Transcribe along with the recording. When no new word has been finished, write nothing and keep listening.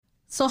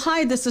So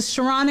hi, this is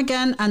Sharon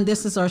again, and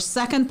this is our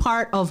second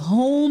part of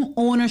home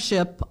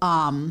ownership,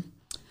 our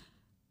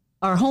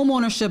home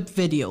ownership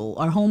video,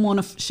 our home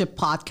ownership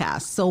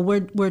podcast. So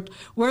we're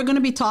going to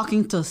be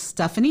talking to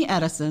Stephanie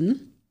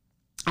Edison,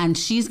 and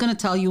she's going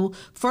to tell you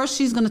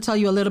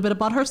a little bit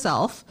about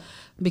herself,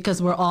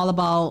 because we're all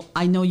about,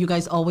 I know you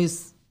guys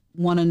always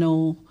want to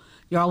know,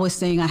 you're always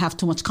saying I have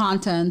too much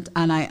content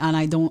and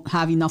I don't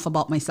have enough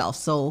about myself.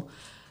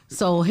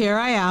 So here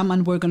I am,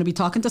 and we're going to be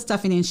talking to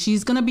Stephanie, and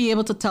she's going to be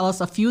able to tell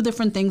us a few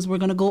different things. We're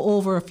going to go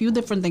over a few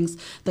different things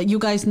that you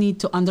guys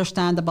need to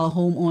understand about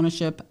home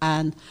ownership,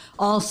 and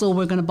also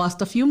we're going to bust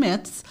a few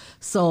myths.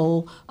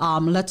 So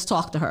let's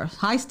talk to her.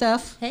 Hi,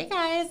 Steph. Hey,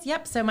 guys.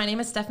 Yep. So my name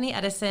is Stephanie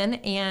Edison,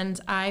 and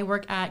I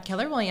work at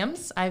Keller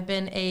Williams. I've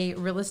been a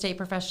real estate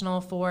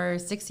professional for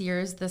 6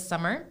 years this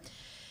summer,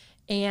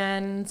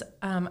 and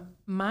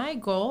my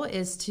goal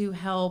is to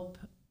help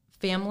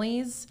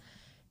families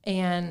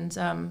and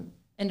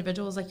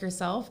individuals like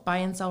yourself buy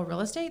and sell real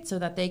estate so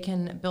that they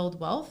can build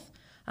wealth.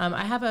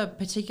 I have a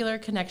particular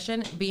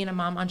connection being a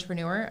mom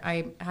entrepreneur.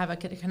 I have a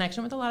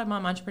connection with a lot of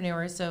mom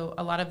entrepreneurs. So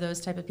a lot of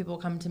those type of people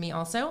come to me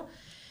also.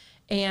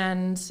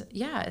 And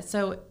yeah,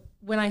 so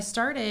when I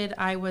started,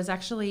 I was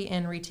actually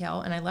in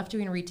retail, and I left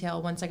doing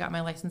retail once I got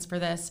my license for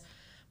this.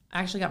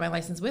 I actually got my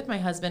license with my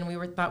husband.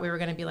 Thought we were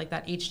going to be like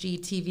that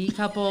HGTV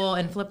couple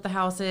and flip the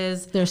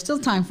houses. There's still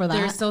time for that.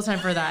 There's still time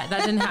for that.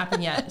 That didn't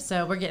happen yet.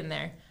 So we're getting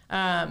there.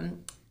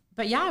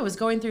 But yeah, I was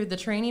going through the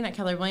training at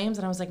Keller Williams,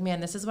 and I was like, man,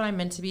 this is what I'm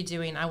meant to be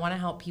doing. I want to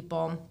help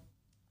people.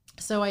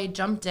 So I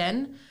jumped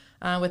in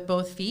with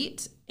both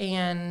feet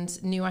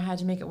and knew I had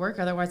to make it work.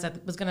 Otherwise, I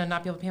was going to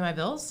not be able to pay my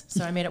bills.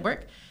 So I made it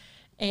work.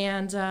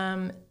 And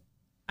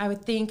I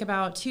would think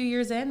about 2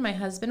 years in, my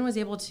husband was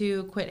able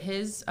to quit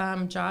his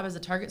job as a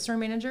Target store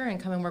manager and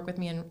come and work with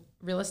me in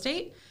real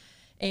estate.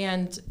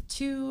 And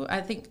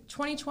I think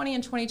 2020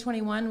 and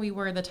 2021, we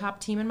were the top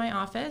team in my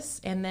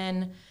office. And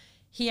then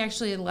he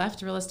actually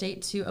left real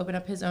estate to open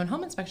up his own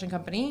home inspection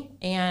company.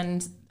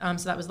 And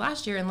so that was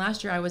last year. And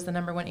last year I was the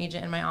 #1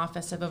 agent in my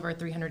office of over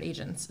 300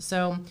 agents.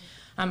 So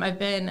I've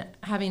been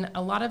having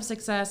a lot of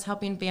success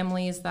helping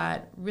families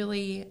that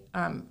really,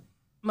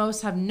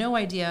 most have no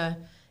idea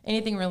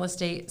anything real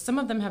estate. Some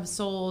of them have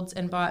sold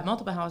and bought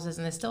multiple houses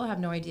and they still have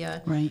no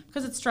idea, right?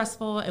 Because it's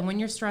stressful. And when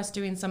you're stressed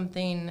doing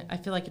something, I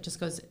feel like it just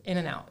goes in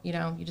and out, you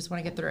just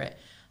want to get through it.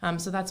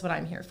 So that's what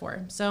I'm here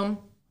for. So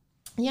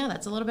yeah,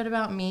 that's a little bit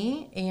about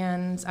me,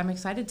 and I'm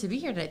excited to be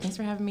here today. Thanks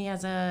for having me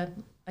as a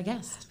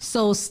guest.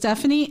 So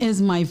Stephanie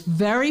is my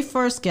very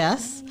first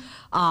guest.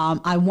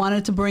 I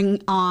wanted to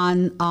bring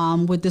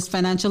on, with this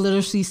financial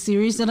literacy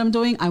series that I'm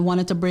doing, I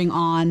wanted to bring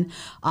on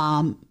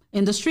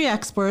industry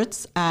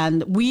experts,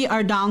 and we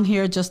are down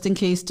here, just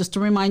to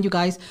remind you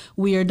guys,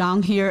 we are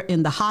down here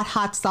in the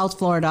hot South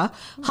Florida,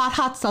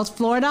 hot South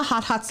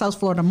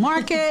Florida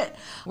market.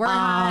 We're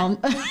hot.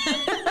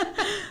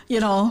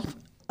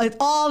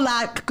 All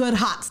that good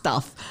hot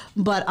stuff.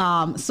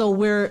 But so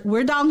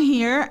we're down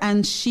here,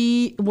 and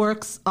she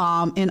works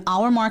in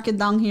our market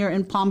down here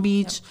in Palm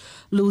Beach,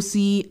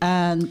 Lucy,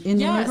 and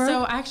Indian River.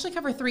 So I actually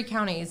cover 3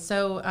 counties.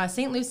 So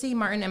St. Lucie,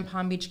 Martin, and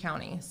Palm Beach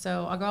County.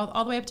 So I'll go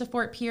all the way up to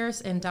Fort Pierce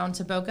and down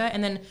to Boca.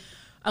 And then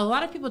a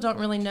lot of people don't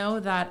really know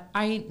that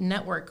I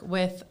network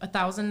with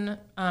 1,000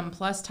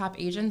 plus top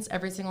agents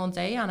every single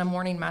day on a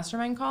morning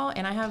mastermind call.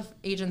 And I have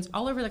agents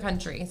all over the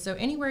country. So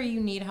anywhere you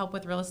need help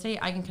with real estate,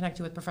 I can connect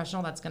you with a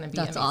professional. That's going to be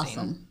amazing.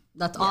 Awesome.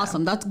 That's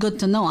awesome. That's good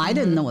to know. I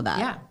didn't know that.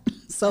 Yeah.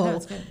 So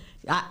that's good.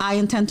 I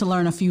intend to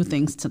learn a few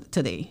things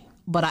today.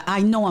 But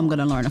I know I'm going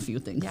to learn a few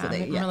things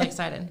today. I'm really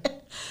excited.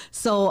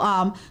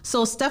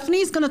 So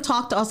Stephanie's going to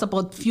talk to us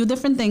about a few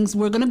different things.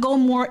 We're going to go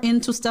more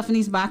into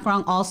Stephanie's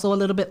background also a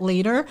little bit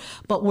later,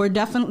 but we're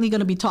definitely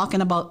going to be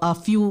talking about a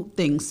few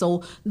things.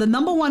 So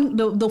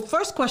the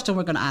first question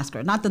we're going to ask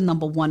her, not the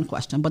number one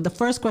question, but the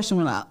first question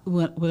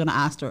we're going to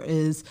ask her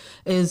is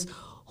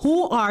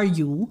who are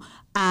you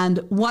and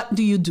what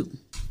do you do?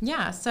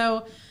 Yeah.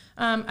 So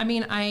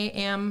I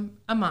am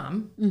a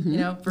mom,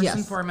 first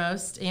and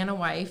foremost, and a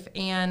wife.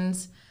 And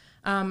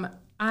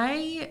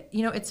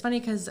it's funny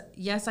because,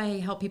 yes, I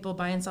help people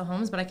buy and sell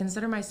homes, but I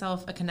consider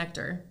myself a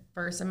connector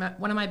first. And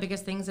one of my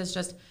biggest things is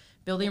just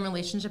building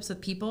relationships with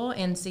people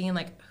and seeing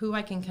like who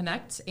I can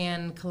connect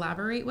and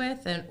collaborate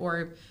with,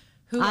 or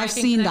who I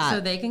can connect so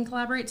they can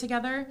collaborate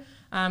together.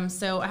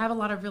 So I have a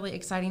lot of really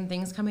exciting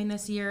things coming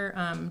this year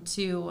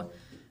to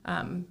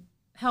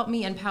help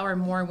me empower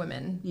more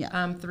women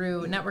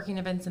through networking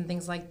events and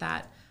things like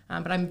that.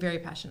 But I'm very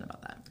passionate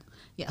about that.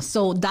 Yeah,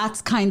 so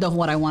that's kind of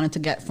what I wanted to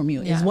get from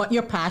you, is what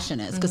your passion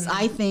is. Because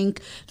I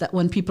think that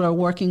when people are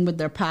working with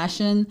their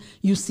passion,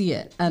 you see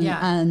it.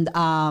 And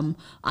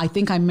I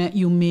think I met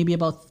you maybe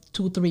about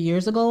 2-3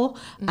 years ago,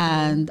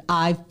 and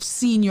I've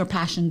seen your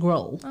passion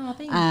grow. Oh,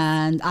 thanks.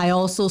 And I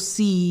also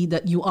see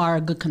that you are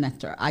a good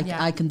connector.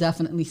 I can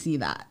definitely see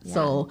that. Yeah,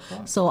 so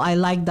cool. so I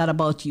like that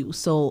about you.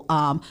 So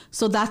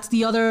so that's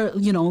the other,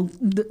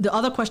 the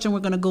other question we're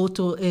going to go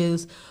to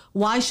is,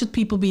 why should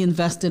people be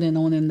invested in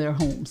owning their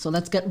home? So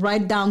let's get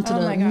right down to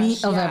the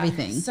meat of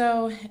everything.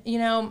 So,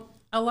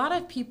 a lot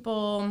of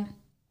people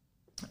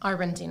are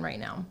renting right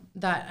now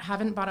that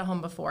haven't bought a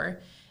home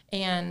before,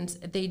 and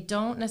they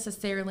don't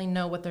necessarily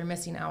know what they're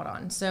missing out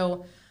on.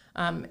 So,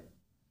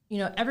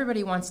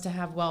 everybody wants to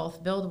have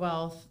wealth, build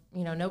wealth.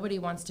 Nobody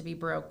wants to be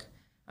broke.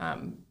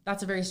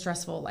 That's a very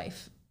stressful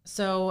life.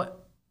 So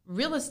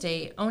real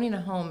estate, owning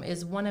a home,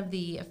 is one of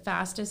the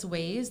fastest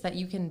ways that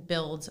you can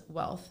build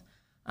wealth.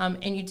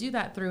 And you do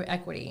that through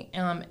equity.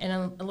 And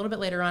a little bit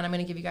later on, I'm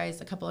going to give you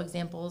guys a couple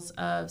examples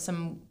of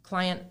some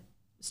client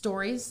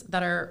stories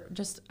that are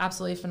just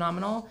absolutely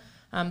phenomenal,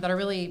 that are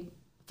really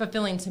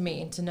fulfilling to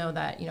me to know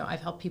that,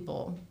 I've helped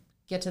people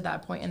get to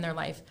that point in their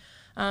life.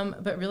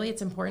 But really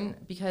it's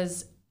important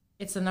because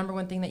it's the number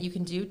one thing that you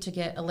can do to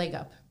get a leg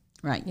up.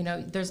 Right.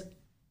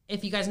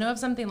 If you guys know of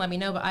something, let me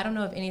know, but I don't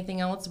know of anything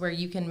else where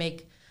you can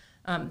make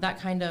that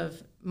kind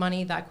of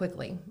money that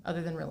quickly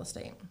other than real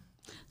estate.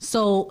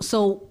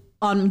 So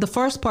on the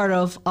first part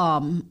of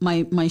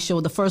my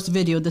show, the first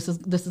video, this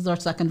is our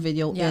second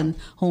video in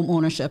home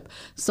ownership.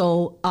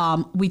 So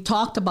we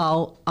talked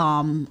about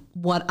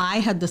what I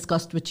had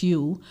discussed with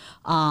you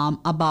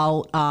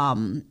about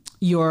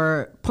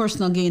your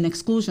personal gain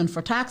exclusion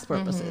for tax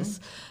purposes.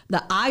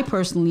 That I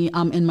personally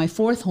am in my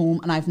fourth home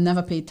and I've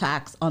never paid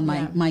tax on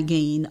my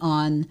gain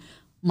on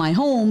my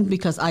home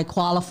because I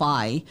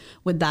qualify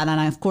with that.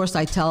 And of course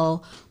I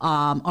tell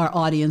our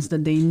audience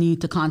that they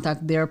need to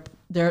contact their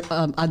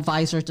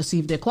advisor to see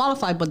if they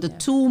qualify. But the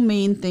two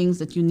main things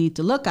that you need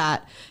to look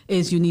at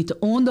is you need to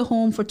own the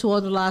home for 2 out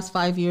of the last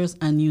 5 years,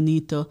 and you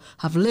need to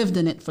have lived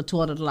in it for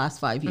 2 out of the last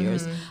 5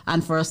 years.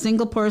 And for a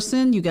single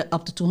person, you get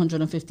up to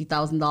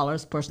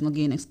 $250,000 personal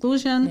gain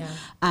exclusion.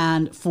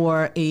 And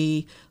for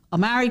a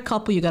married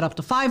couple, you get up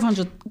to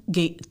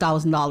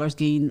 $500,000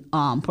 gain,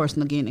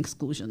 personal gain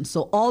exclusion.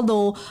 So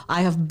although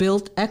I have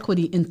built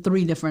equity in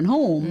 3 different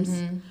homes,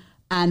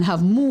 and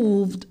have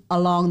moved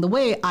along the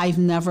way, I've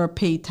never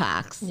paid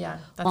tax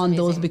on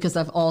those because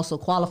I've also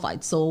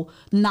qualified. So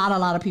not a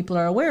lot of people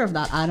are aware of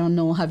that. I don't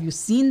know. Have you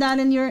seen that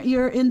in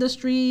your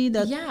industry?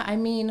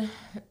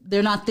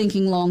 They're not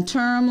thinking long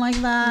term like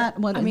that.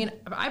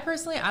 I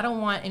personally, I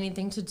don't want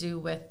anything to do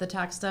with the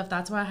tax stuff.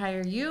 That's why I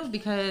hire you,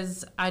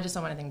 because I just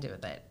don't want anything to do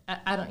with it.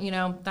 I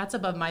don't, that's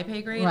above my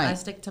pay grade. Right. I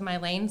stick to my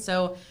lane.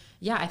 So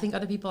yeah, I think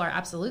other people are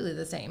absolutely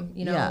the same.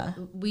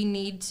 We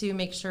need to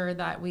make sure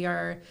that we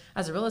are,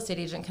 as a real estate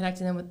agent,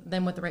 connecting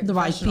them with the right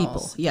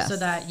professionals, people, so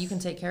that you can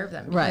take care of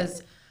them.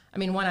 Because,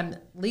 one, I'm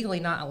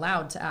legally not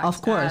allowed to act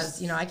of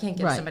course. as, I can't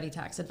give somebody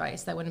tax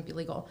advice. That wouldn't be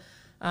legal.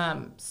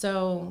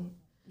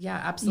 Yeah,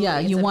 absolutely. Yeah,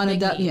 you want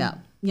to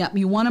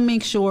you want to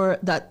make sure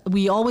that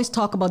we always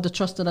talk about the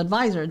trusted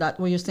advisor, that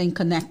where you're saying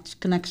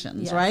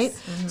connections, right?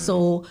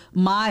 So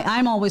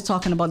I'm always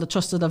talking about the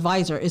trusted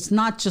advisor. It's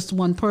not just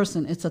one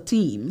person, it's a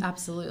team.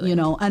 Absolutely.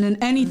 And in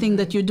anything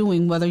that you're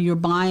doing, whether you're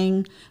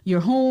buying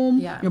your home,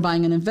 you're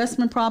buying an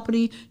investment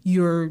property,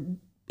 you're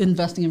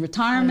investing in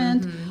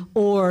retirement,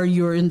 or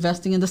you're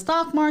investing in the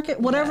stock market,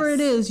 whatever it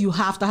is, you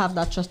have to have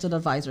that trusted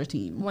advisor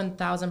team.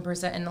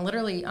 1000%. And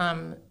literally,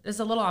 this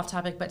is a little off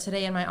topic, but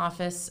today in my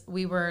office,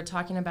 we were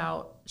talking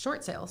about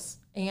short sales.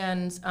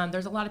 And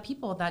there's a lot of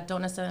people that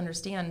don't necessarily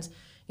understand,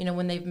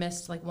 when they've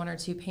missed like 1 or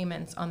 2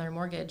 payments on their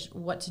mortgage,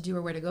 what to do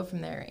or where to go from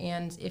there.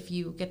 And if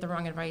you get the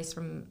wrong advice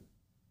from,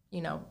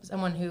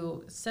 someone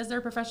who says they're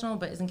a professional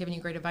but isn't giving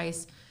you great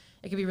advice,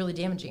 it could be really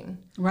damaging.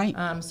 Right.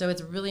 So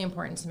it's really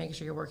important to make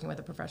sure you're working with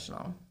a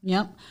professional.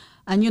 Yep.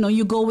 And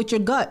you go with your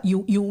gut.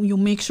 You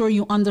make sure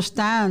you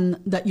understand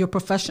that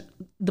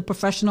the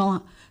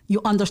professional,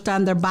 you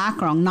understand their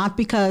background, not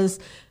because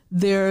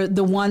they're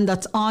the one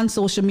that's on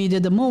social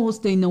media the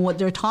most, they know what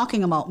they're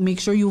talking about.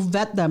 Make sure you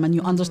vet them and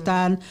you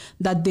understand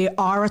that they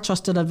are a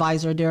trusted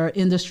advisor, they're an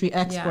industry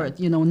expert,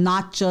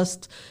 not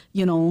just,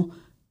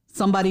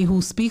 somebody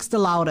who speaks the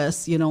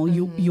loudest.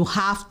 You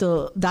have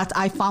to,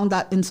 I found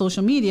that in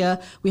social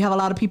media, we have a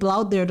lot of people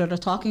out there that are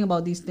talking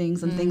about these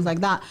things and things like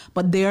that,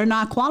 but they're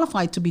not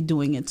qualified to be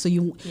doing it. So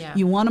you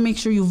want to make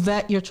sure you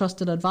vet your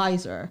trusted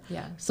advisor.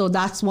 Yeah. So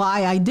that's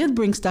why I did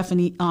bring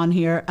Stephanie on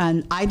here,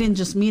 and I didn't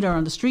just meet her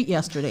on the street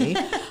yesterday.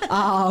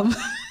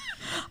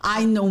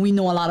 I know we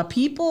know a lot of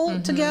people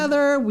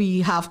together.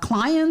 We have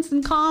clients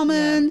in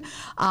common.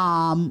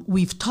 Yeah.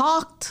 We've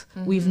talked,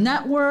 we've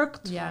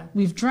networked,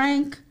 we've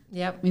drank.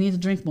 Yep. We need to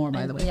drink more,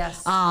 by the way.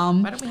 Yes.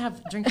 Why don't we have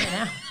drink right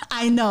now?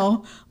 I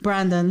know,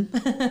 Brandon.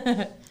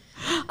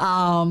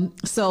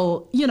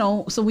 So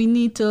we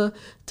need to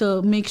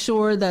make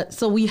sure that,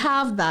 so we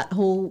have that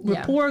whole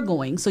rapport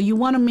going. So you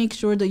want to make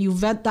sure that you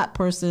vet that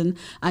person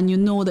and you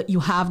know that you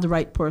have the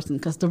right person,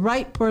 because the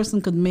right person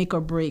could make or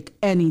break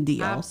any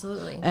deal.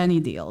 Absolutely. Any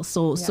deal.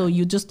 So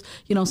you just,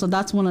 so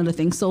that's one of the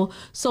things. So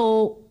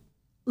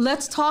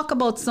let's talk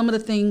about some of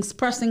the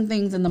pressing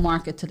things in the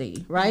market today,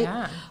 right?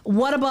 Yeah.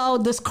 What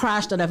about this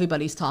crash that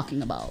everybody's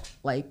talking about?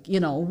 Like,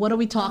 what are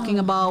we talking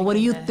about? What do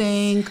you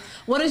think?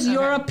 What is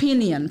your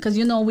opinion? Because,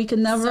 we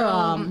can never...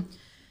 So,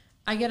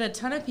 I get a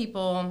ton of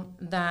people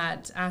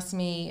that ask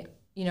me,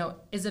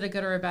 is it a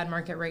good or a bad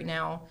market right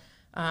now?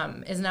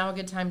 Is now a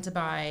good time to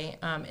buy?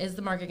 Is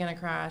the market going to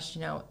crash?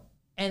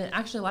 And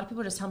actually, a lot of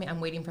people just tell me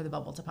I'm waiting for the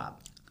bubble to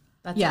pop.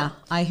 That's Yeah, it.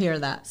 I hear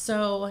that.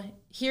 So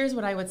here's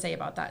what I would say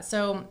about that.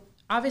 So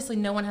obviously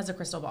no one has a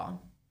crystal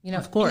ball. You know,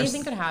 of course,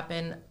 anything could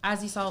happen.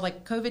 As you saw,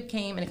 like COVID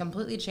came and it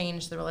completely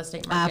changed the real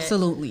estate market.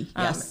 Absolutely,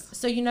 yes.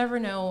 So you never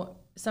know,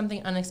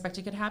 something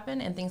unexpected could happen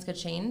and things could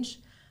change.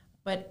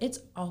 But it's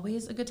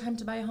always a good time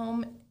to buy a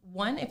home.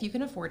 One, if you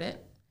can afford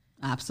it.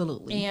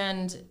 Absolutely.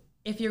 And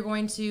if you're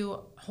going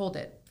to hold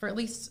it for at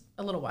least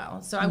a little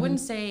while. So I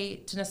wouldn't say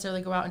to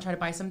necessarily go out and try to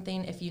buy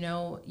something if you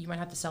know you might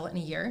have to sell it in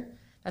a year.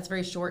 That's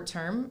very short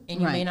term, and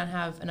you may not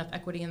have enough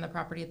equity in the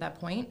property at that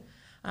point.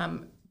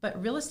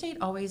 But real estate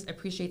always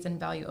appreciates in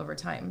value over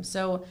time.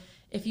 So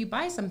if you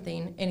buy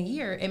something in a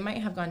year, it might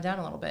have gone down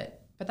a little bit,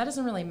 but that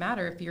doesn't really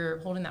matter if you're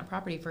holding that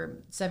property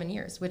for 7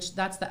 years, which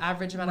that's the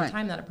average amount of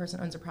time that a person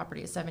owns a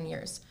property is 7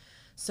 years.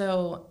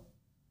 So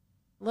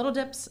little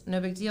dips,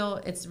 no big deal.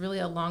 It's really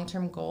a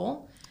long-term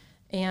goal.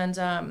 And,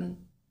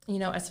 you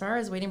know, as far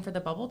as waiting for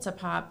the bubble to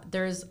pop,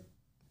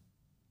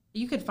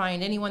 you could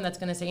find anyone that's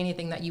going to say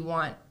anything that you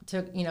want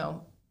to, you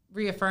know,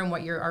 reaffirm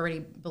what you're already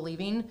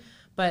believing.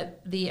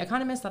 But the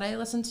economists that I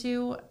listen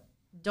to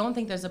don't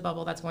think there's a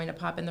bubble that's going to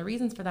pop. And the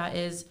reasons for that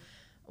is,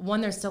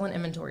 one, there's still an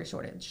inventory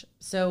shortage.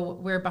 So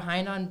we're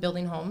behind on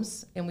building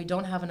homes and we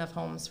don't have enough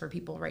homes for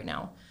people right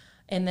now.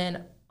 And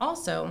then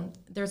also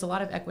there's a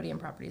lot of equity in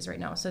properties right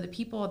now. So the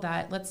people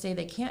that, let's say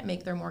they can't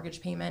make their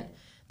mortgage payment,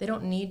 they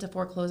don't need to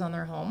foreclose on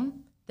their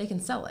home. They can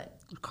sell it.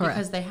 Correct.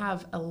 Because they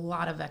have a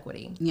lot of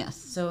equity. Yes.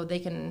 So they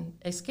can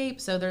escape.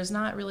 So there's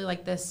not really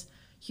like this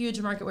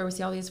huge market where we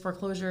see all these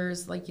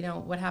foreclosures, like, you know,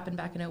 what happened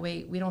back in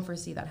 2008. We don't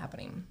foresee that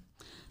happening.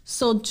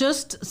 So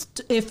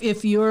just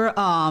if you're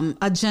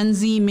a Gen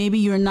Z, maybe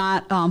you're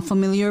not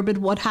familiar with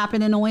what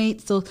happened in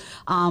 2008. So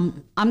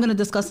I'm going to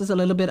discuss this a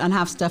little bit and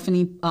have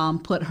Stephanie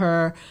put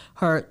her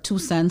 2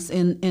 cents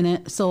in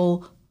it.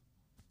 So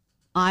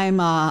I'm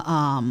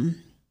a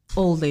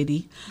old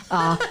lady.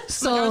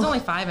 So I was only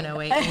 5 in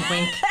 2008. Wink,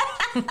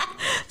 wink.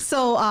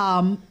 So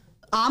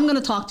I'm going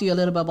to talk to you a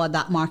little bit about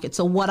that market.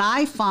 So what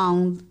I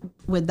found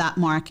with that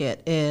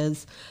market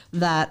is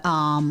that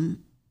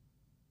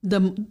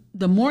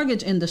the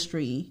mortgage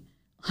industry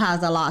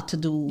has a lot to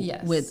do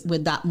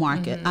with that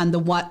market and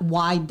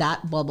why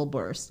that bubble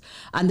burst.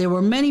 And there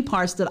were many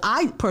parts that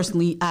I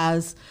personally,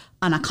 as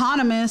an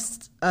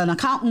economist, an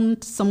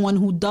accountant, someone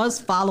who does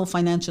follow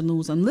financial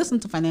news and listen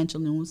to financial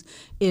news,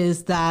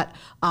 is that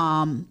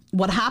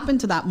what happened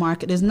to that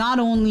market is not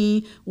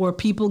only were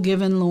people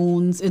given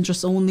loans,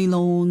 interest-only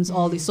loans,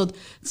 all these.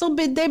 So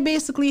they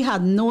basically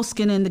had no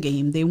skin in the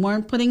game. They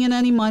weren't putting in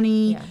any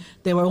money. Yeah.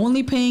 They were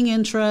only paying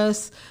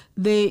interest.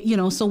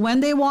 So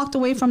when they walked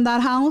away from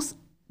that house,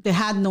 they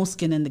had no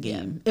skin in the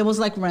game. It was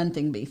like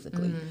renting,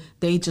 basically.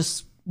 They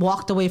just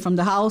walked away from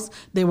the house.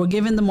 They were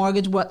given the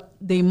mortgage what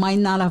they might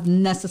not have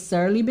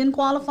necessarily been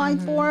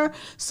qualified for.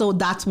 So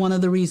that's one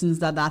of the reasons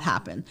that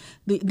happened.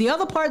 The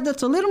other part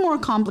that's a little more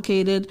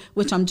complicated,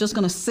 which I'm just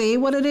going to say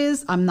what it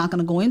is, I'm not going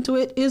to go into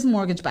it, is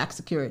mortgage-backed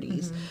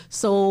securities.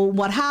 So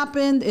what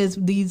happened is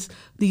these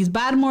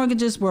bad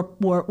mortgages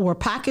were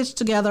packaged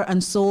together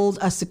and sold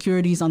as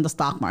securities on the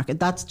stock market.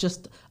 That's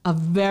just a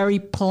very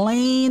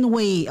plain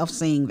way of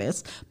saying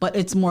this, but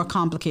it's more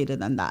complicated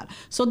than that.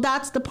 So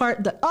that's the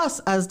part that us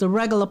as the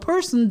regular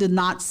person did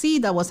not see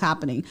that was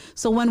happening.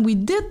 So when we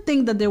did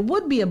think that there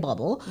would be a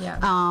bubble,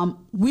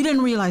 we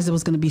didn't realize it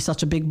was going to be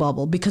such a big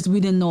bubble because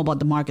we didn't know about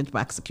the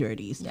mortgage-backed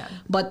securities. Yeah.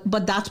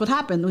 But that's what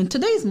happened. In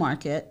today's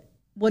market,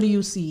 what do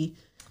you see?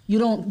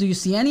 Do you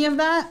see any of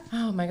that?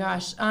 Oh my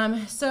gosh.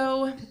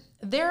 So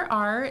there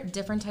are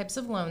different types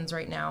of loans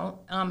right now.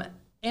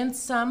 And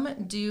some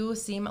do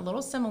seem a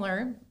little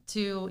similar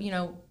to,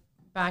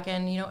 back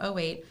in,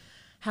 2008.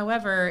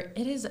 However,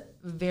 it is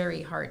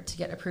very hard to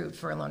get approved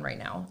for a loan right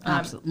now.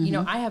 Absolutely.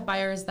 I have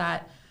buyers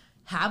that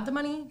have the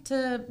money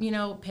to,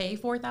 pay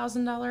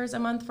 $4,000 a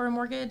month for a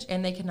mortgage,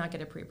 and they cannot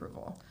get a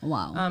pre-approval.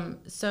 Wow.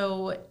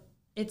 So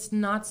it's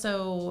not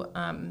so,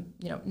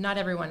 not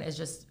everyone is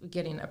just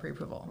getting a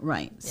pre-approval.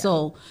 Right.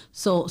 Yeah.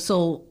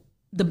 So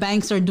the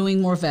banks are doing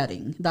more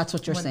vetting. That's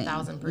what you're saying.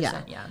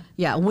 1,000%.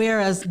 Yeah.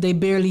 Whereas they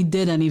barely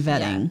did any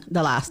vetting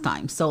the last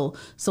time. So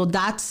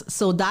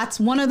that's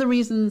one of the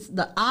reasons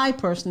that I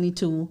personally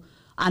too,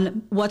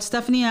 and what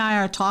Stephanie and I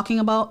are talking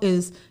about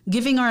is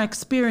giving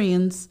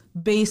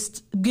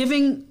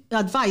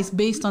advice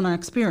based on our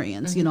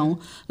experience.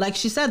 Like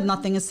she said,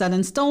 nothing is set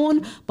in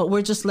stone, but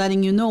we're just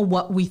letting you know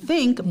what we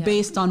think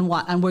based on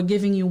what, and we're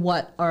giving you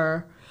what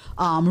our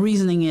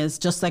reasoning is,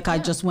 just like I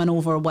just went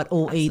over what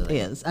 2008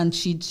 is, and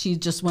she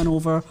just went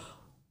over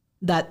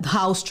that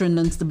how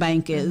stringent the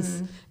bank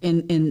is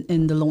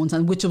in the loans,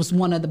 and which was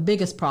one of the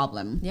biggest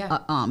problem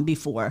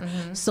before.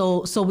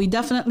 So we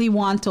definitely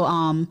want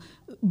to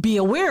be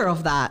aware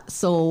of that.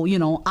 So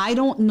I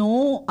don't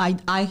know.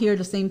 I hear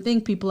the same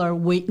thing. People are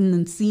waiting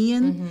and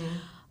seeing.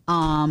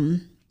 I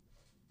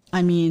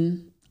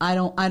mean, I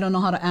don't know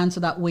how to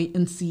answer that wait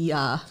and see.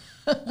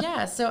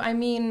 Yeah. So I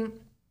mean.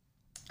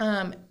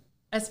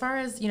 As far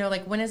as,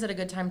 like when is it a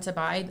good time to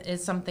buy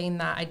is something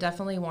that I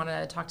definitely want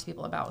to talk to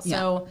people about. Yeah.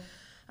 So,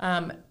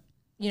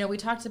 we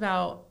talked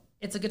about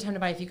it's a good time to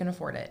buy if you can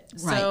afford it.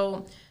 Right.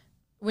 So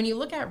when you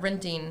look at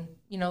renting,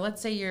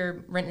 let's say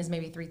your rent is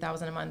maybe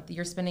 $3,000 a month,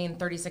 you're spending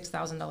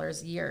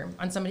 $36,000 a year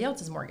on somebody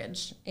else's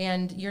mortgage,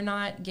 and you're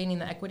not gaining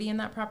the equity in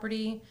that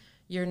property.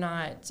 You're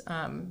not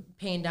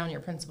paying down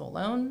your principal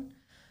loan.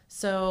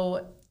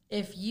 So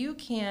if you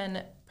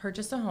can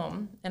purchase a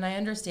home, and I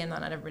understand that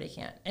not everybody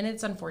can, and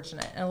it's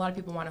unfortunate, and a lot of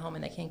people want a home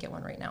and they can't get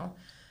one right now.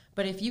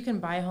 But if you can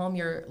buy a home,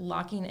 you're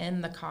locking in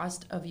the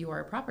cost of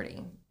your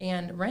property,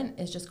 and rent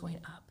is just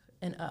going up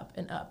and up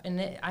and up.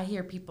 And I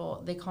hear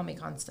people, they call me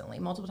constantly,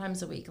 multiple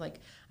times a week. Like,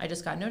 I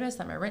just got notice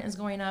that my rent is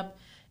going up,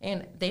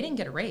 and they didn't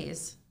get a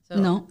raise.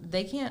 So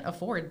they can't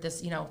afford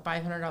this,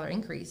 $500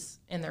 increase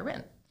in their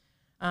rent.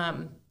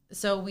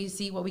 So we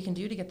see what we can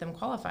do to get them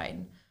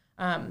qualified.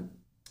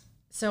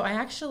 So I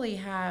actually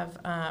have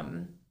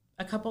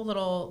a couple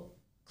little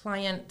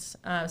client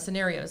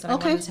scenarios that I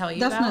want to tell you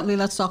about. Definitely.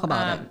 Let's talk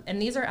about it.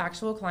 And these are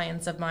actual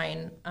clients of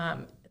mine,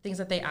 things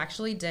that they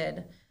actually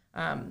did.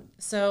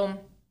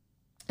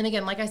 And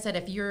again, like I said,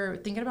 if you're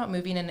thinking about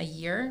moving in a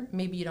year,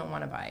 maybe you don't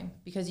want to buy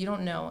because you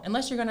don't know,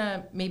 unless you're going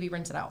to maybe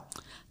rent it out.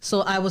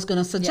 So I was going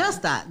to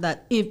suggest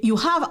that if you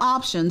have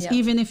options,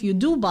 even if you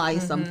do buy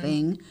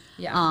something,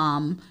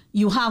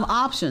 you have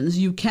options.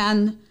 You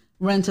can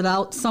rent it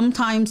out.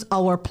 Sometimes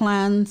our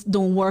plans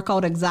don't work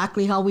out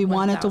exactly how we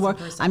want it to work.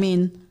 I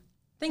mean,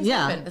 things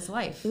happen. It's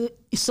life.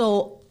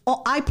 So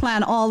I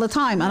plan all the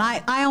time, and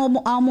I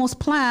almost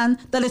plan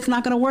that it's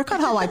not going to work out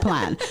how I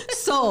plan.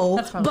 So,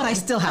 but I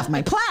still have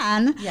my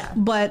plan. Yeah.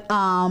 But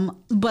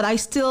I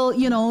still,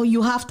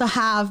 you have to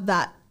have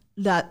that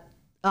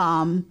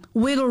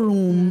wiggle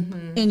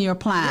room in your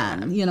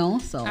plan.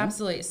 So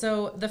absolutely.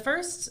 So the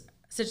first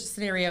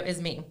scenario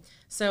is me.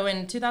 So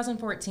in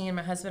 2014,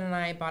 my husband and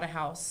I bought a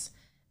house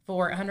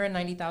for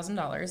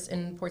 $190,000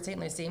 in Port St.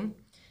 Lucie.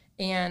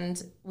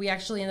 And we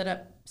actually ended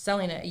up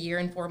selling it a year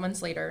and 4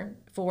 months later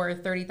for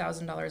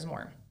 $30,000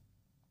 more.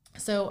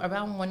 So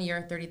about 1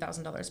 year,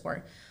 $30,000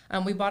 more.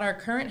 We bought our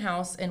current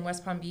house in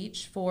West Palm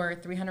Beach for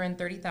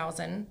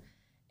 $330,000,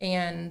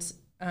 and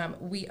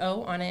we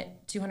owe on it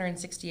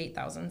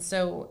 $268,000.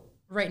 So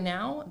right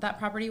now, that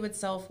property would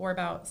sell for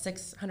about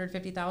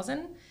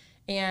 $650,000,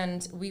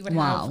 and we would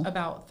have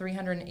about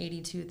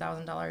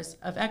 $382,000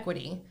 of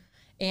equity,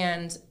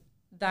 and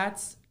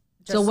that's.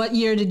 So what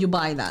year did you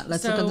buy that?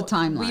 Let's look at the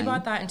timeline. We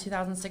bought that in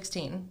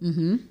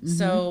 2016.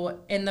 So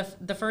in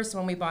the first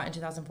one we bought in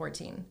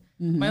 2014.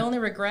 My only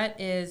regret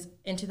is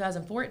in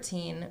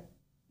 2014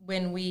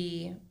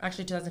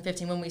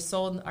 2015, when we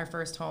sold our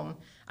first home,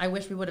 I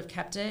wish we would have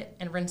kept it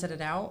and rented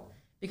it out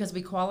because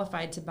we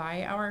qualified to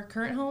buy our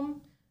current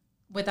home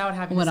without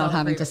having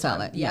to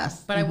sell it.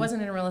 Yes. But I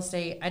wasn't in real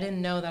estate. I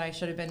didn't know that I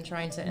should have been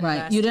trying to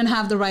invest. Right. You didn't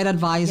have the right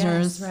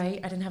advisors. Yes, right.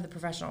 I didn't have the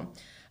professional.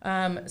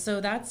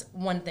 So that's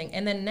one thing.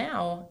 And then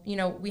now,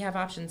 we have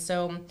options.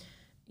 So,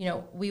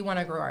 we want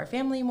to grow our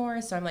family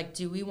more. So I'm like,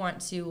 do we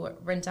want to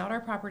rent out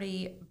our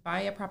property,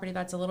 buy a property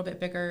that's a little bit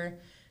bigger?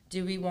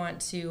 Do we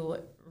want to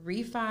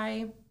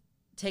refi,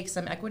 take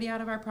some equity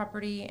out of our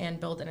property and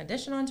build an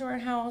addition onto our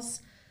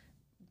house?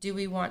 Do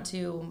we want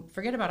to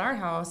forget about our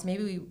house?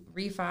 Maybe we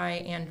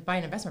refi and buy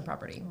an investment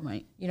property.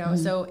 Right.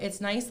 So it's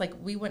nice. Like,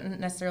 we wouldn't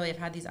necessarily have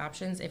had these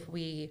options if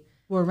we're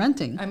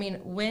renting. I mean,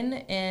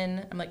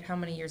 I'm like, how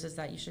many years is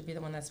that? You should be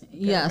the one that's good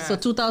at math. So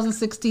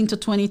 2016 to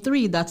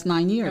 23, that's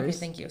 9 years. Okay,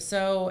 thank you.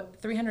 So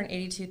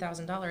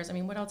 $382,000. I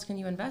mean, what else can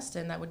you invest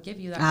in that would give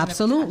you that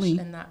Absolutely. kind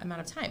of cash in that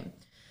amount of time?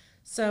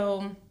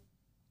 So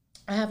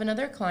I have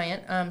another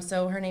client.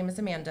 So her name is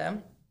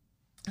Amanda.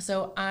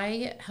 So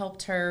I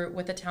helped her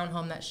with a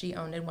townhome that she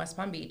owned in West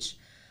Palm Beach.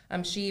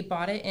 She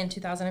bought it in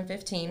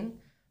 2015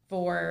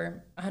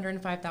 for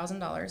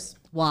 $105,000.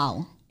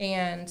 Wow.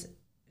 And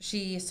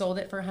she sold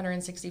it for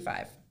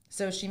 $165,000.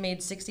 So she made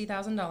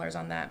 $60,000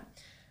 on that.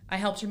 I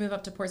helped her move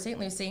up to Port St.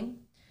 Lucie,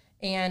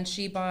 and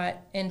she bought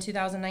in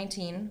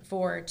 2019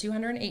 for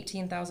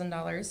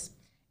 $218,000.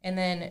 And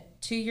then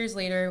 2 years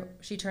later,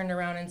 she turned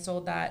around and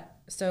sold that.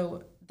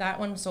 So that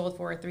one sold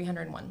for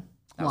 $301,000.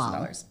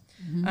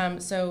 Wow.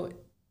 So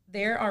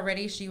there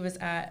already she was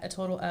at a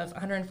total of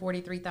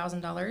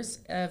 $143,000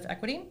 of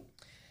equity.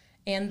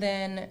 And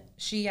then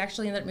she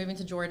actually ended up moving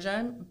to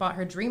Georgia, bought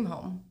her dream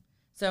home.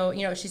 So,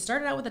 she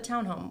started out with a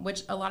townhome,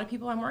 which a lot of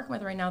people I'm working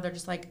with right now, they're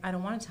just like, I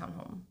don't want a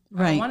townhome.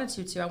 Right. I don't want a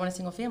 2-2. I want a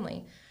single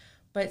family.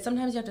 But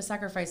sometimes you have to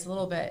sacrifice a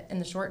little bit in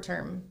the short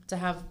term to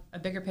have a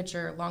bigger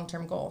picture,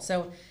 long-term goal.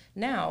 So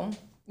now,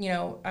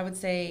 I would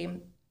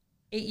say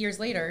 8 years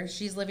later,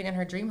 she's living in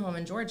her dream home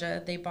in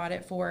Georgia. They bought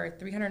it for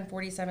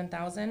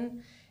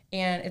 $347,000,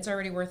 and it's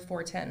already worth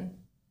 $410,000.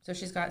 So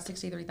she's got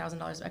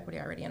 $63,000 of equity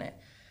already in it.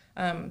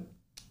 And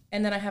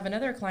then I have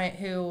another client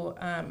who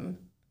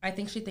I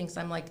think she thinks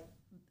I'm like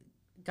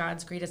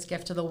God's greatest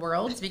gift to the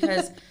world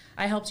because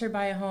I helped her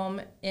buy a home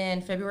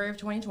in February of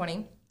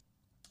 2020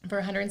 for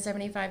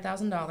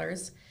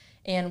 $175,000,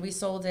 and we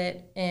sold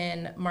it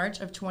in March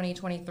of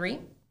 2023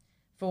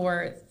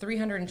 for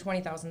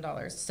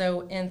 $320,000.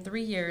 So in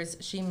 3 years,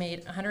 she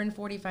made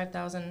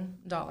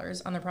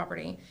 $145,000 on the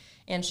property,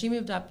 and she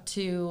moved up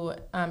to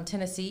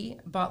Tennessee,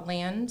 bought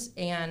land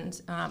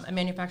and a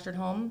manufactured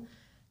home,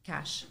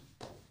 cash.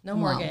 no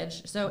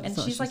mortgage. So, and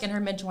she's like in her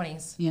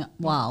mid-20s. Yeah.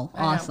 Wow.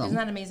 Awesome. Isn't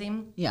that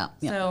amazing? Yeah.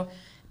 So,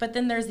 but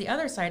then there's the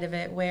other side of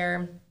it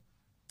where,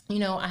 you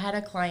know, I had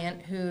a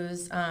client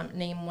whose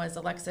name was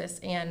Alexis,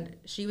 and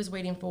she was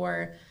waiting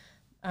for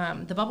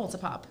the bubble to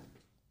pop.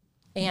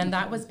 And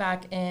that was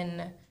back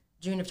in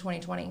June of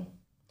 2020.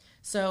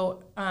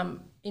 So,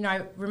 you know,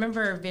 I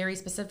remember very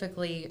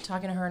specifically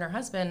talking to her and her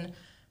husband.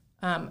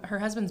 Her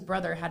husband's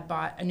brother had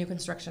bought a new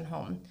construction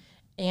home,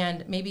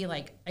 and maybe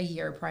like a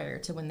year prior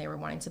to when they were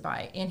wanting to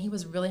buy. And he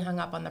was really hung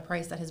up on the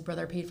price that his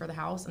brother paid for the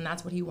house, and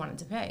that's what he wanted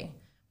to pay.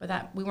 But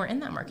that we weren't in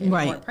that market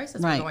anymore.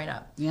 Prices were going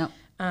up. Yep.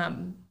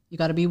 You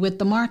got to be with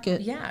the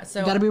market. Yeah. So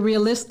you got to be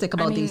realistic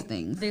about these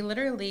things. They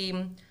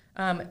literally,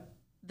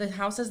 the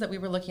houses that we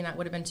were looking at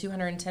would have been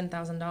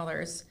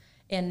 $210,000,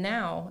 and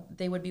now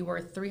they would be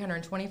worth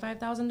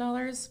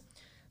 $325,000.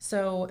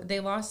 So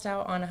they lost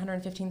out on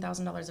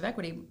 $115,000 of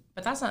equity.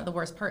 But that's not the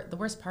worst part. The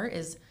worst part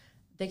is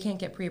they can't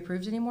get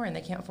pre-approved anymore, and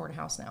they can't afford a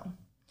house now.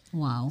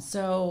 Wow.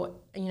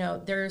 So, you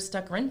know, they're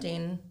stuck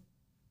renting.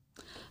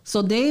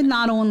 So they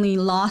not only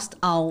lost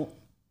out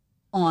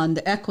on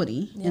the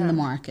equity in the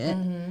market.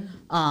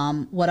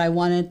 What I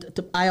wanted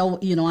to,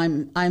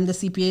 I'm the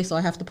CPA, so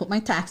I have to put my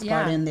tax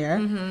part in there.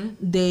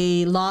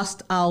 They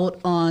lost out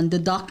on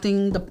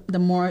deducting the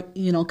more,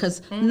 you know,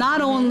 because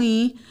not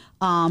only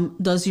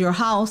does your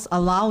house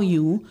allow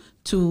you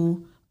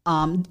to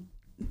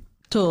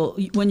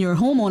when you're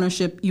home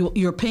ownership,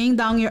 you're paying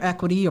down your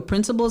equity, your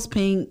principal is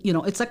paying, you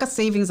know, it's like a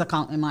savings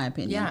account in my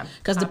opinion. Yeah,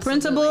 because the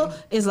principal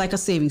is like a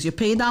savings. You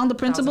pay down the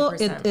principal,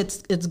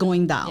 it's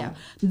going down. Yeah.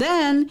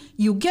 Then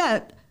you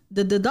get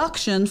the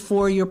deduction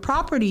for your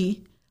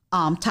property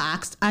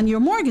tax and your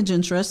mortgage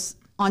interest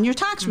on your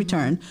tax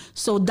return.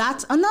 So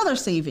that's another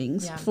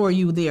savings for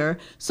you there.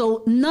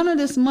 So none of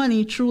this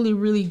money truly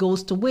really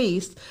goes to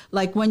waste.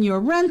 Like when you're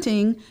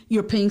renting,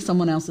 you're paying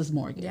someone else's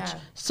mortgage. Yeah.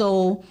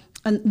 So,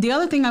 and the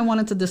other thing I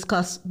wanted to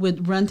discuss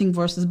with renting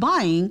versus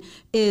buying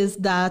is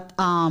that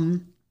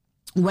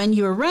when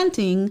you're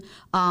renting,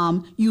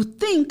 you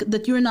think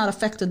that you're not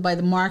affected by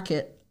the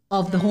market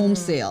of the home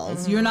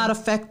sales. You're not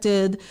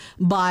affected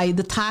by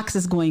the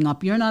taxes going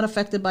up. You're not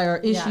affected by our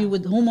issue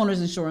with homeowners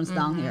insurance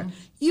down here.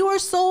 You are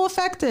so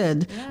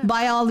affected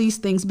by all these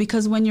things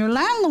because when your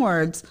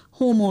landlord's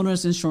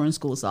homeowners insurance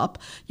goes up,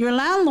 your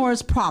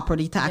landlord's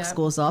property tax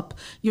goes up,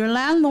 your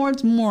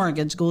landlord's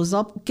mortgage goes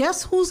up,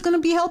 guess who's going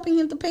to be helping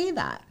him to pay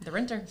that? The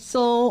renter.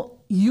 So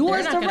you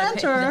as the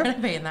renter, they're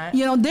not paying that.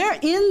 You know, they're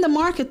in the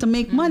market to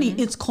make money.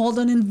 It's called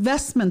an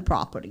investment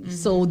property.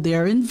 So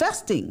they're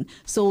investing.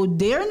 So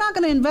they're not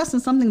going to invest in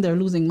something they're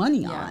losing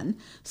money on.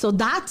 So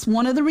that's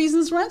one of the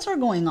reasons rents are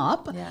going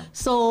up. Yeah.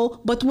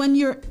 So, but when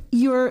you're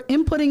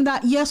inputting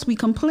that, yes, we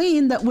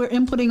complain that we're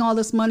inputting all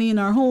this money in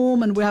our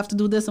home and we have to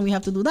do this and we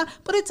have to do that,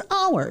 but it's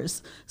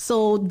ours.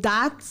 So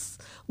that's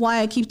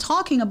why I keep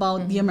talking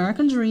about the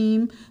American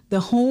dream,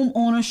 the home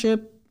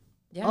ownership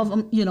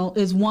of, you know,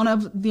 is one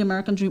of the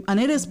American dream. And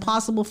it is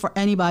possible for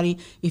anybody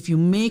if you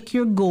make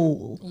your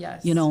goal,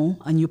 you know,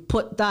 and you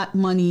put that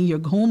money,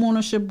 your home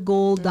ownership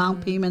goal,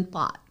 down payment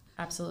pot.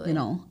 Absolutely. You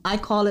know, I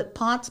call it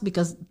pots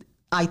because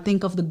I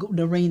think of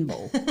the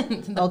rainbow.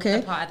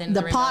 Okay?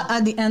 The pot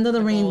at the end of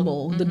the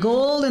rainbow. The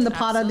gold in the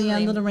pot at the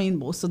end of the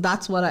rainbow. So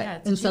that's what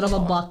instead of a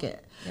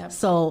bucket. Yep.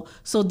 So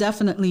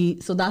definitely,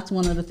 so that's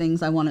one of the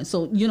things I wanted.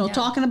 So, you know,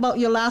 talking about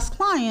your last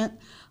client,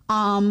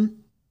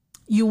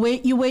 you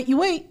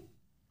wait,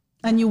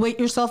 and you wait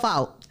yourself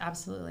out.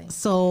 Absolutely.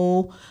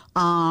 So,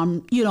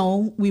 you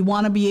know, we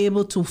want to be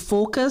able to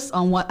focus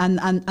on what,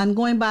 and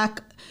going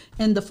back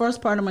in the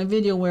first part of my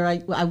video where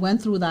I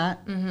went through that,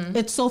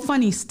 it's so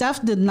funny.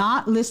 Steph did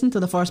not listen to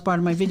the first part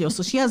of my video,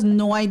 so she has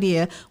no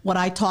idea what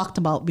I talked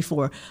about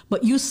before.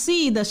 But you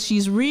see that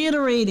she's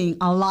reiterating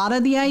a lot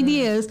of the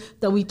ideas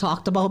that we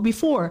talked about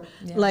before.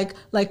 Yeah.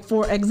 Like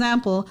for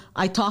example,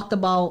 I talked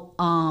about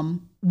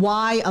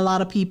why a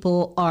lot of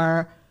people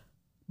are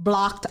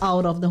blocked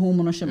out of the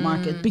homeownership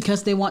market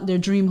because they want their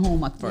dream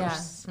home at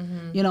first.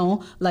 You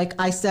know, like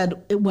I said,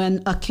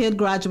 when a kid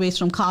graduates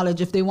from college,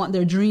 if they want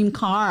their dream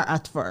car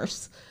at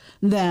first,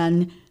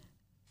 then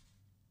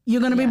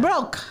you're going to be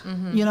broke,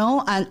 you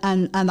know,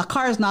 and the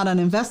car is not an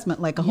investment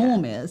like a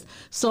home is.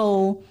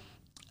 So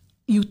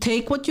you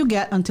take what you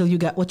get until you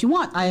get what you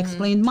want. I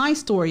explained my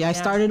story. I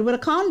started with a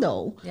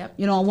condo,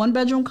 you know, a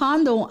 1-bedroom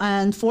condo,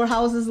 and 4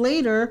 houses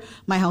later,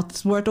 my house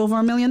is worth over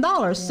 $1 million.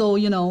 So,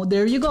 you know,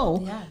 there you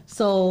go. Yeah.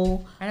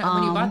 So I know,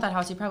 when you bought that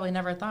house, you probably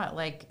never thought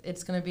like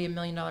it's going to be $1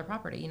 million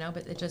property, you know,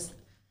 but it just,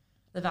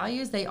 the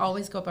values, they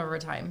always go up over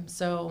time.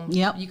 So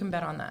you can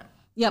bet on that.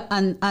 Yep.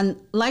 And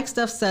like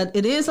Steph said,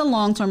 it is a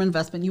long-term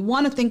investment. You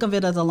want to think of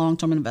it as a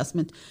long-term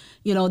investment.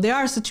 You know, there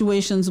are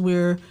situations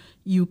where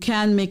you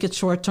can make it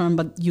short-term,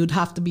 but you'd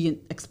have to be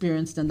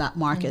experienced in that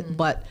market.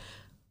 But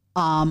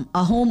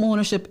a home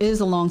ownership is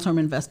a long-term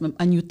investment,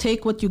 and you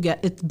take what you get.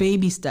 It's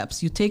baby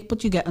steps. You take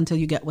what you get until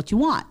you get what you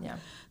want. Yeah.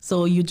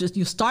 So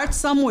you start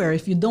somewhere.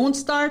 If you don't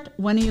start,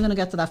 when are you going to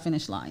get to that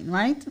finish line,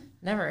 right?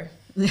 Never.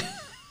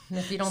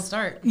 if you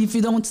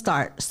don't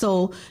start.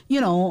 So,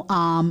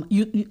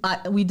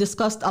 we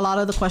discussed a lot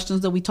of the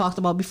questions that we talked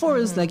about before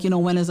is like,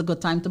 when is a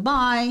good time to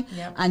buy?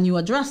 Yep. And you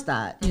address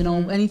that.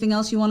 Anything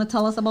else you want to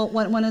tell us about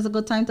when is a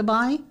good time to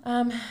buy?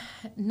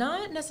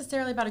 Not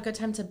necessarily about a good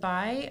time to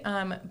buy,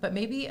 but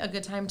maybe a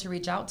good time to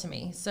reach out to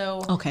me.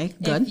 So okay,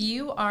 good. If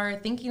you are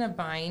thinking of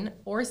buying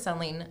or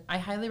selling, I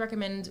highly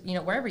recommend,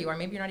 wherever you are,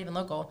 maybe you're not even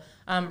local,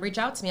 reach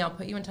out to me. I'll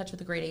put you in touch with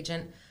a great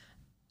agent.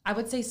 I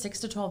would say 6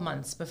 to 12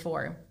 months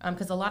before,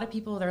 because a lot of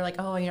people, they're like,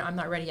 oh, I'm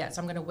not ready yet,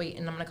 so I'm going to wait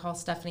and I'm going to call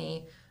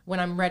Stephanie when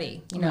I'm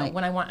ready, right.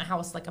 when I want a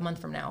house like a month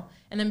from now.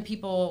 And then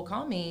people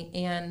call me,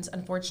 and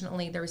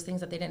unfortunately, there was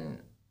things that they didn't,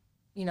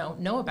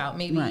 know about.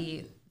 Maybe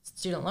right.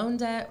 student loan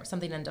debt or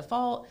something in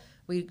default.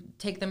 We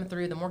take them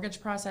through the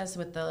mortgage process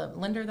with the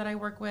lender that I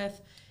work with,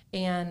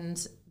 and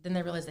then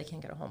they realize they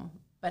can't get a home.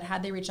 But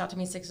had they reached out to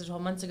me 6 to 12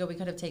 months ago, we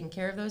could have taken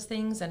care of those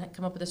things and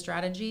come up with a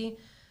strategy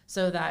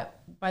so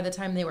that by the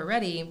time they were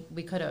ready,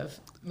 we could have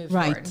moved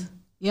forward.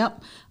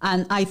 Yep.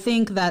 And I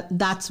think that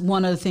that's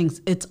one of the things.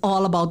 It's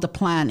all about the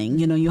planning.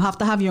 You have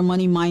to have your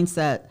money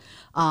mindset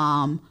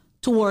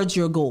towards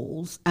your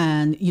goals.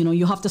 And,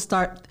 you have to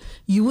start,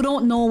 you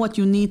don't know what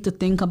you need to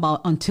think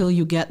about until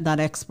you get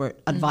that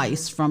expert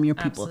advice from your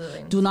people.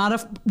 Absolutely.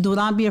 Do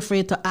not be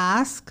afraid to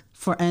ask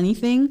for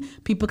anything.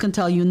 People can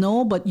tell you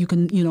no, but you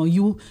can,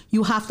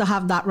 you have to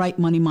have that right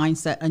money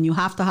mindset, and you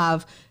have to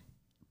have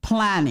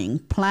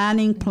planning.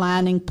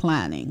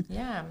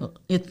 Yeah.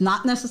 It's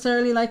not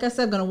necessarily, like I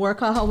said, going to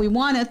work out how we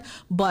want it,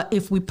 but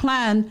if we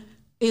plan,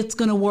 it's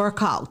going to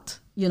work out,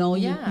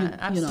 Yeah,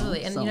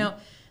 absolutely. And, so.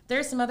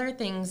 There's some other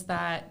things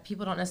that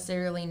people don't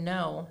necessarily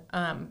know.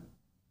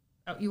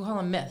 You call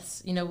them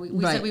myths. We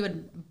right. said we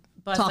would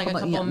bust a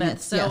couple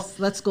myths. So yes,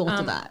 let's go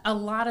into that. A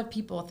lot of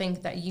people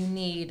think that you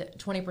need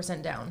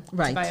 20% down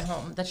right. to buy a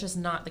home. That's just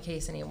not the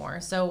case anymore.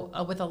 So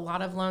with a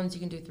lot of loans, you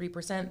can do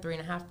 3%,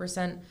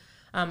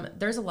 3.5%.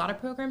 There's a lot of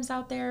programs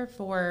out there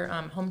for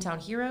Hometown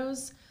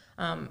Heroes,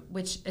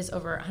 which is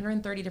over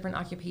 130 different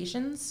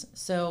occupations.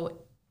 So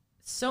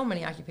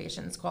many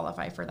occupations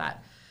qualify for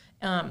that.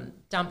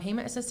 Down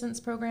payment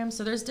assistance program.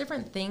 So there's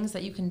different things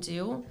that you can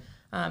do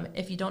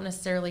if you don't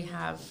necessarily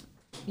have,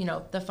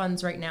 the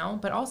funds right now.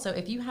 But also,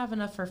 if you have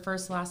enough for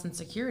first, last, and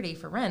security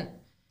for rent,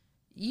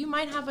 you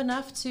might have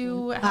enough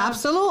to have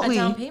absolutely.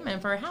 a down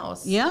payment for a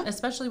house. Yeah.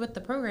 Especially with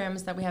the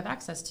programs that we have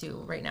access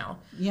to right now.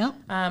 Yeah.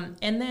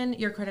 And then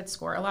your credit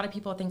score. A lot of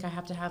people think I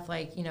have to have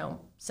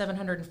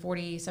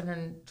 740,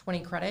 720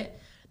 credit.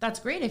 That's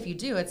great if you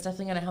do. It's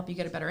definitely going to help you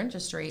get a better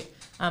interest rate.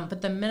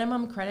 But the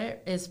minimum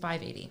credit is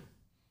 580.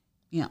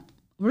 Yeah.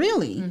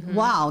 Really? Mm-hmm.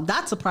 Wow.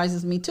 That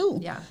surprises me too.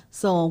 Yeah.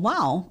 So,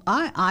 wow.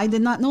 I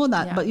did not know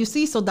that. Yeah. But you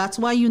see, so that's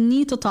why you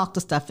need to talk to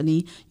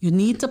Stephanie. You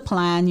need to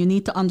plan. You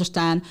need to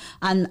understand.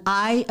 And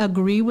I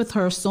agree with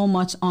her so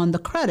much on the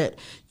credit.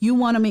 You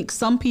want to make,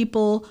 some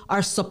people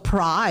are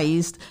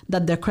surprised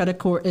that their credit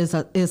score is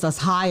as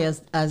high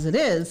as it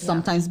is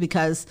sometimes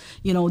because,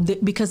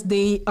 because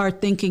they are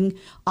thinking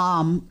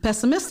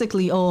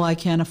pessimistically, oh, I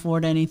can't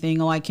afford anything.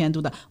 Oh, I can't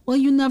do that. Well,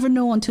 you never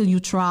know until you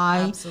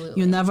try.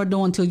 Absolutely. You never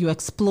know until you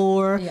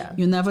explore. Yeah.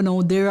 You never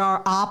know. There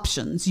are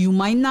options. You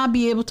might not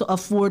be able to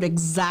afford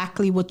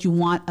exactly what you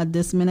want at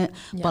this minute.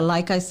 Yeah. But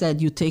like I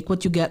said, you take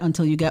what you get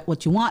until you get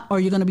what you want, or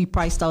you're going to be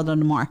priced out on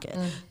the market.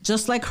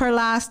 Just like her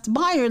last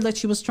buyer that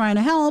she was trying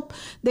to help.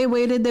 They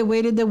waited,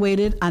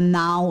 and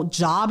now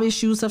job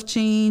issues have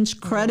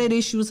changed, credit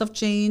issues have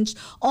changed,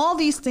 all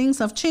these things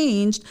have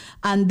changed,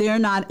 and they're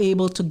not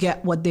able to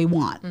get what they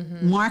want.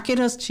 Market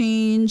has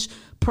changed,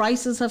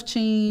 prices have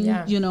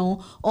changed,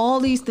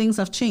 all these things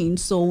have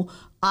changed. So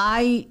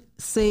I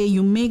say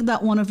you make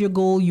that one of your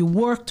goals, you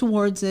work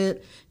towards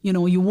it,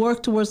 you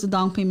work towards the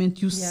down payment,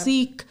 you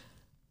seek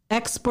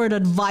expert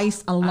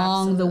advice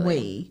along the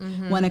way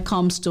when it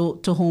comes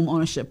to home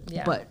ownership.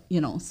 Yeah. But,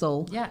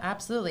 so. Yeah,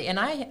 absolutely. And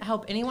I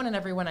help anyone and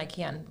everyone I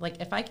can. Like,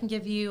 if I can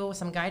give you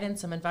some guidance,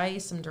 some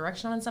advice, some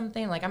direction on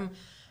something, I'm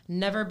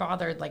never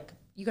bothered.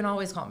 You can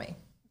always call me.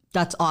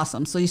 That's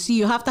awesome. So you see,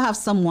 you have to have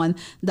someone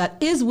that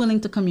is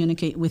willing to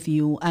communicate with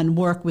you and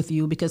work with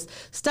you, because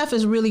Steph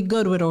is really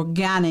good with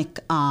organic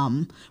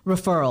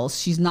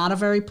referrals. She's not a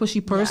very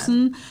pushy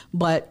person,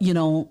 but,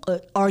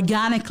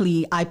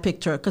 organically I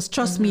picked her because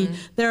trust me,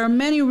 there are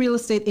many real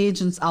estate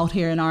agents out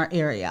here in our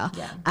area.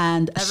 Yeah.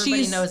 And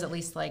everybody knows at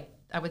least I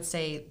would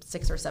say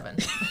 6 or 7.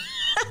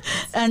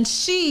 And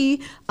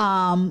she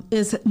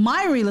is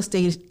my real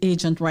estate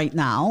agent right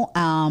now,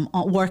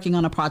 working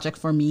on a project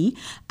for me.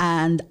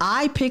 And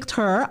I picked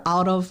her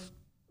out of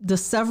the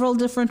several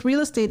different real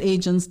estate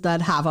agents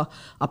that have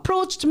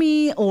approached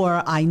me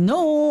or I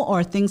know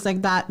or things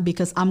like that,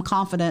 because I'm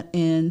confident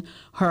in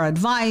her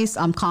advice.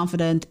 I'm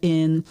confident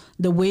in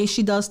the way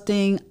she does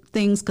things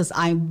because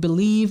I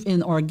believe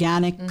in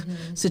organic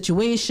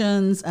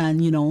situations,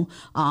 and you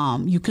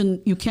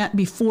can't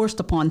be forced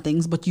upon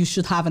things, but you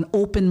should have an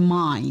open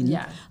mind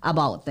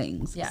about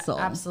things. Yeah, so.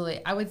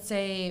 Absolutely. I would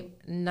say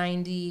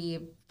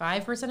 95%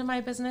 of my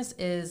business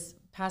is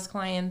past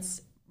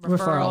clients,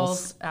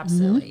 referrals.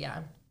 Absolutely,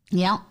 yeah.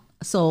 Yeah.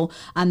 So,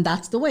 and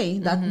that's the way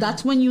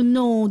that's when you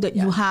know that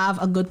you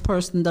have a good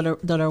person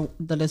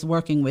that is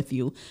working with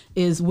you,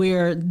 is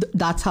where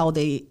that's how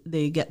they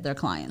get their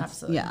clients.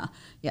 Absolutely.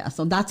 Yeah.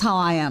 So that's how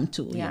I am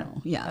too. Yeah. You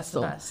know? Yeah. That's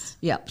So the best.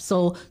 Yep.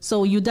 So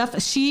you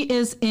she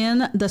is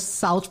in the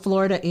South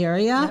Florida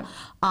area.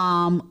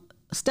 Yep.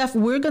 Steph,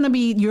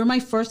 you're my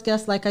first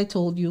guest, like I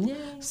told you. Yay.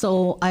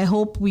 So I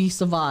hope we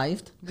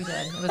survived. We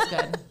did. It was good. It was a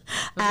good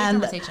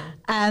conversation.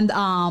 And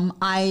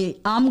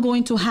I'm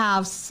going to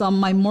have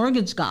my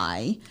mortgage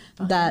guy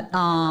that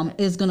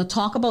is going to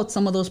talk about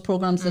some of those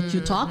programs that you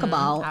talk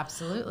about.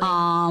 Absolutely.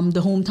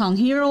 The Hometown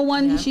Hero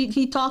one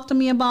he talked to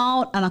me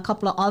about, and a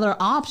couple of other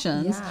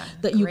options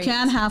that you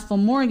can have for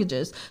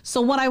mortgages. So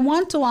what I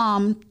want to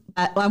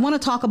I want to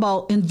talk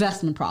about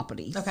investment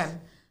properties. Okay.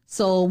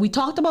 So we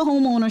talked about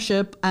home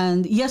ownership,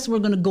 and yes, we're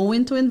going to go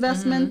into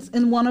investments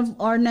in one of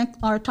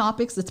our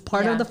topics. It's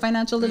part of the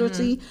financial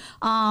literacy,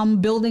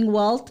 building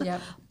wealth.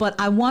 Yep. But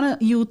I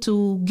want you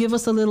to give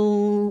us a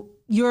little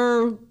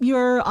your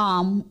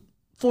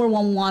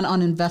 411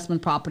 on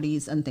investment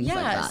properties and things like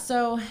that. Yeah,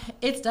 so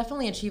it's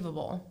definitely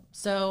achievable.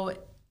 So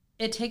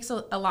it takes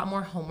a lot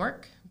more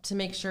homework to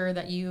make sure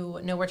that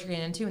you know what you're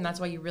getting into, and that's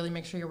why you really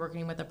make sure you're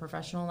working with a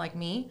professional like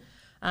me.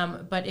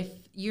 But if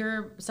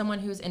you're someone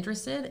who's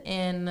interested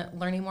in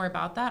learning more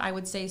about that, I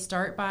would say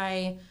start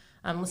by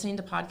listening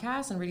to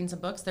podcasts and reading some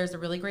books. There's a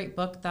really great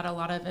book that a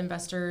lot of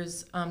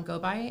investors go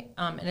by,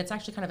 and it's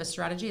actually kind of a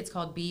strategy. It's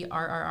called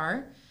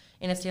BRRR,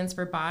 and it stands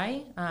for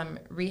buy,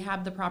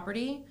 rehab the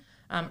property,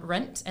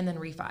 rent, and then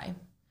refi.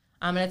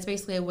 And it's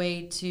basically a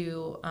way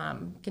to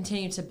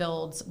continue to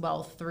build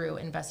wealth through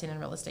investing in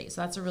real estate.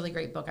 So that's a really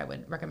great book I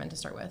would recommend to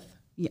start with.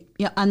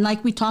 Yeah, and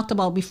like we talked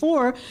about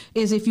before,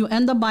 is if you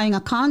end up buying a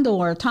condo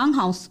or a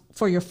townhouse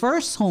for your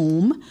first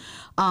home,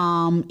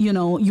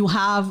 you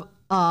have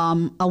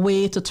a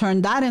way to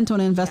turn that into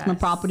an investment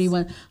property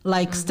when,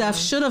 like Steph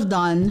should have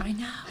done. I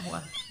know.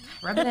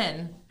 Rub it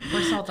in.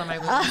 Pour salt on my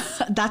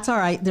wounds. That's all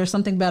right. There's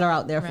something better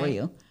out there for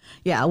you.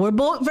 Yeah, we're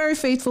both very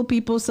faithful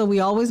people, so we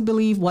always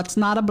believe what's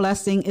not a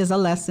blessing is a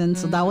lesson.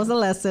 So that was a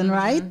lesson,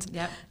 right?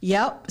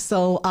 Yep.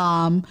 So,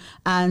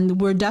 and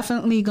we're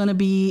definitely going to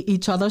be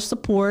each other's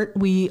support.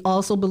 We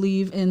also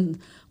believe in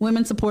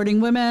women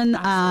supporting women.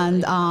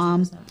 Absolutely.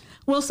 And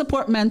we'll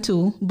support men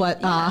too,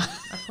 but of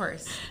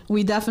course,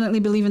 we definitely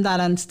believe in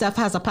that. And Steph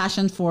has a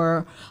passion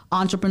for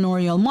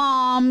entrepreneurial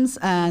moms,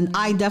 and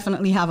I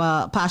definitely have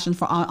a passion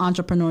for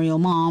entrepreneurial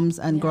moms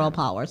and girl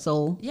power.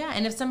 So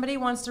and if somebody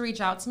wants to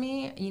reach out to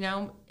me,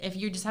 if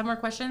you just have more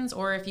questions,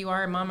 or if you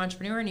are a mom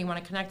entrepreneur and you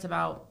want to connect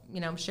about,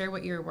 share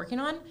what you're working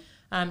on,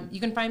 you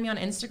can find me on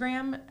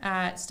Instagram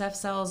at Steph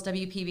Sells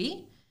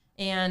WPB,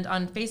 and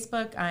on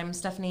Facebook I'm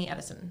Stephanie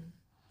Edison.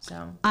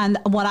 So. And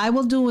what I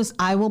will do is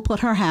I will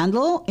put her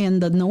handle in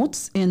the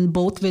notes in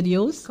both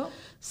videos. Cool.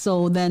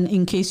 So then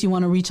in case you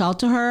want to reach out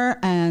to her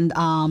and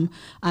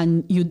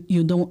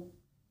you don't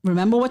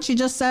remember what she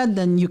just said,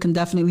 then you can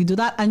definitely do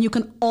that. And you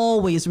can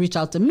always reach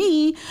out to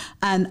me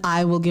and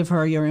I will give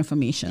her your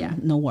information. Yeah.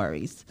 No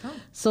worries. Cool.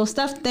 So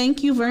Steph,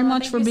 thank you very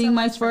much for being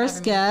my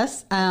first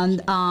guest.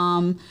 And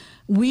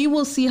we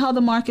will see how the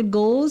market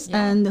goes.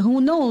 Yeah. And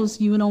who knows,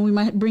 we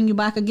might bring you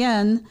back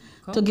again.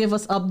 Cool. To give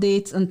us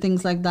updates and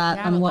things like that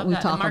and what we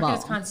talk about. The market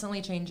is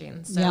constantly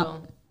changing.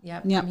 So,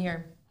 I'm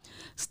here.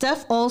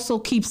 Steph also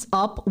keeps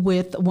up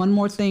with one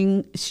more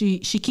thing. She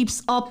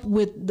keeps up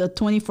with the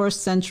 21st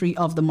century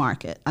of the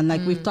market. And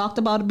like we've talked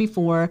about it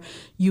before,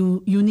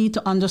 you need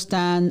to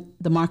understand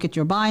the market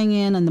you're buying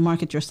in and the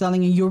market you're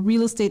selling in. Your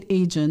real estate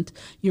agent,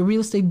 your real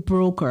estate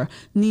broker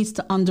needs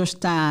to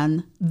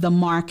understand the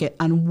market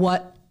and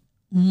what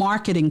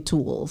marketing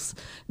tools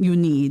you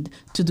need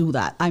to do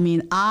that. I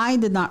mean, I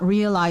did not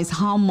realize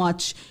how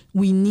much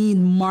we need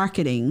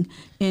marketing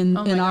in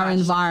our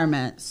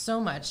environment. So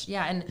much.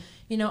 Yeah. And,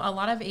 a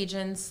lot of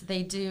agents,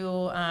 they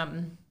do,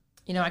 I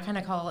kind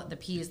of call it the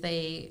P's.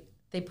 They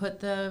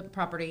put the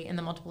property in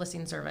the multiple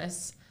listing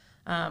service.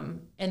 And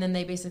then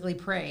they basically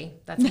pray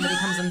that somebody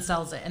comes and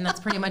sells it. And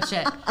that's pretty much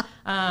it.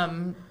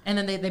 And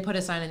then they put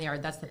a sign in the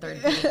yard. That's the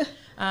third P.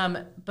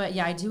 But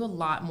yeah, I do a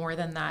lot more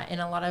than that.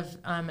 And a lot of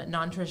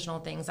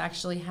non-traditional things. I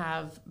actually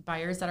have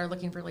buyers that are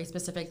looking for really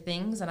specific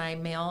things. And I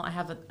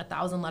have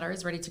 1,000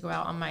 letters ready to go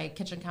out on my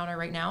kitchen counter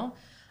right now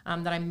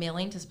that I'm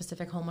mailing to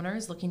specific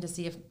homeowners looking to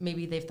see if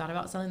maybe they've thought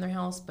about selling their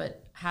house,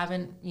 but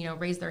haven't,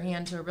 raised their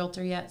hand to a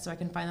realtor yet. So I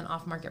can find an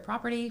off-market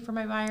property for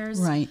my buyers.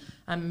 Right.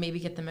 Maybe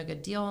get them a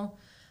good deal.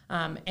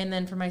 And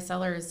then for my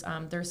sellers,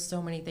 there's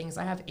so many things.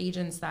 I have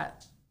agents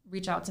that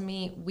reach out to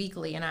me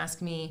weekly and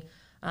ask me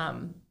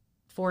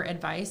for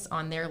advice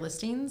on their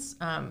listings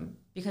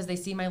because they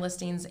see my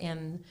listings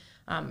and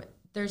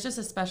there's just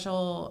a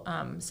special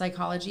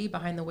psychology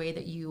behind the way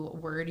that you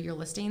word your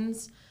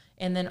listings.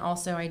 And then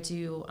also I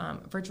do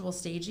virtual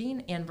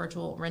staging and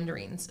virtual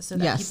renderings so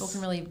that people can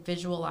really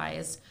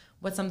visualize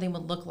what something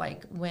would look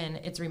like when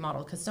it's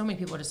remodeled, because so many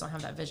people just don't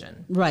have that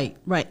vision. Right.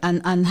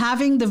 And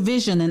having the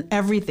vision in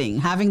everything,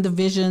 having the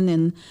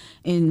vision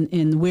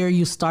in where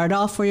you start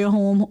off for your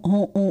home,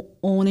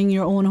 owning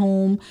your own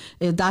home,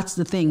 that's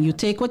the thing. You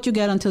take what you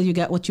get until you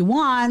get what you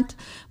want,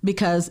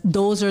 because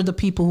those are the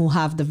people who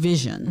have the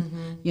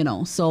vision,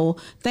 So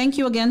thank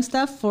you again,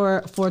 Steph,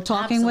 for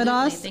talking with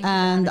us.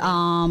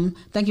 And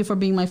thank you for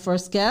being my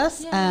first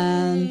guest. Yay.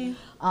 And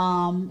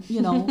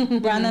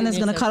Brandon is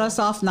going to cut us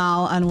off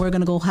now, and we're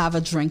going to go have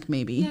a drink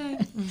maybe.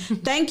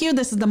 Thank you.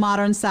 This is the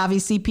Modern Savvy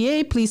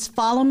CPA. Please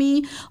follow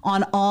me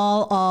on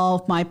all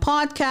of my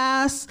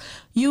podcasts,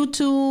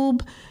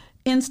 YouTube,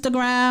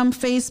 Instagram,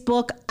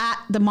 Facebook, at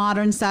the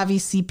Modern Savvy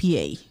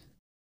CPA.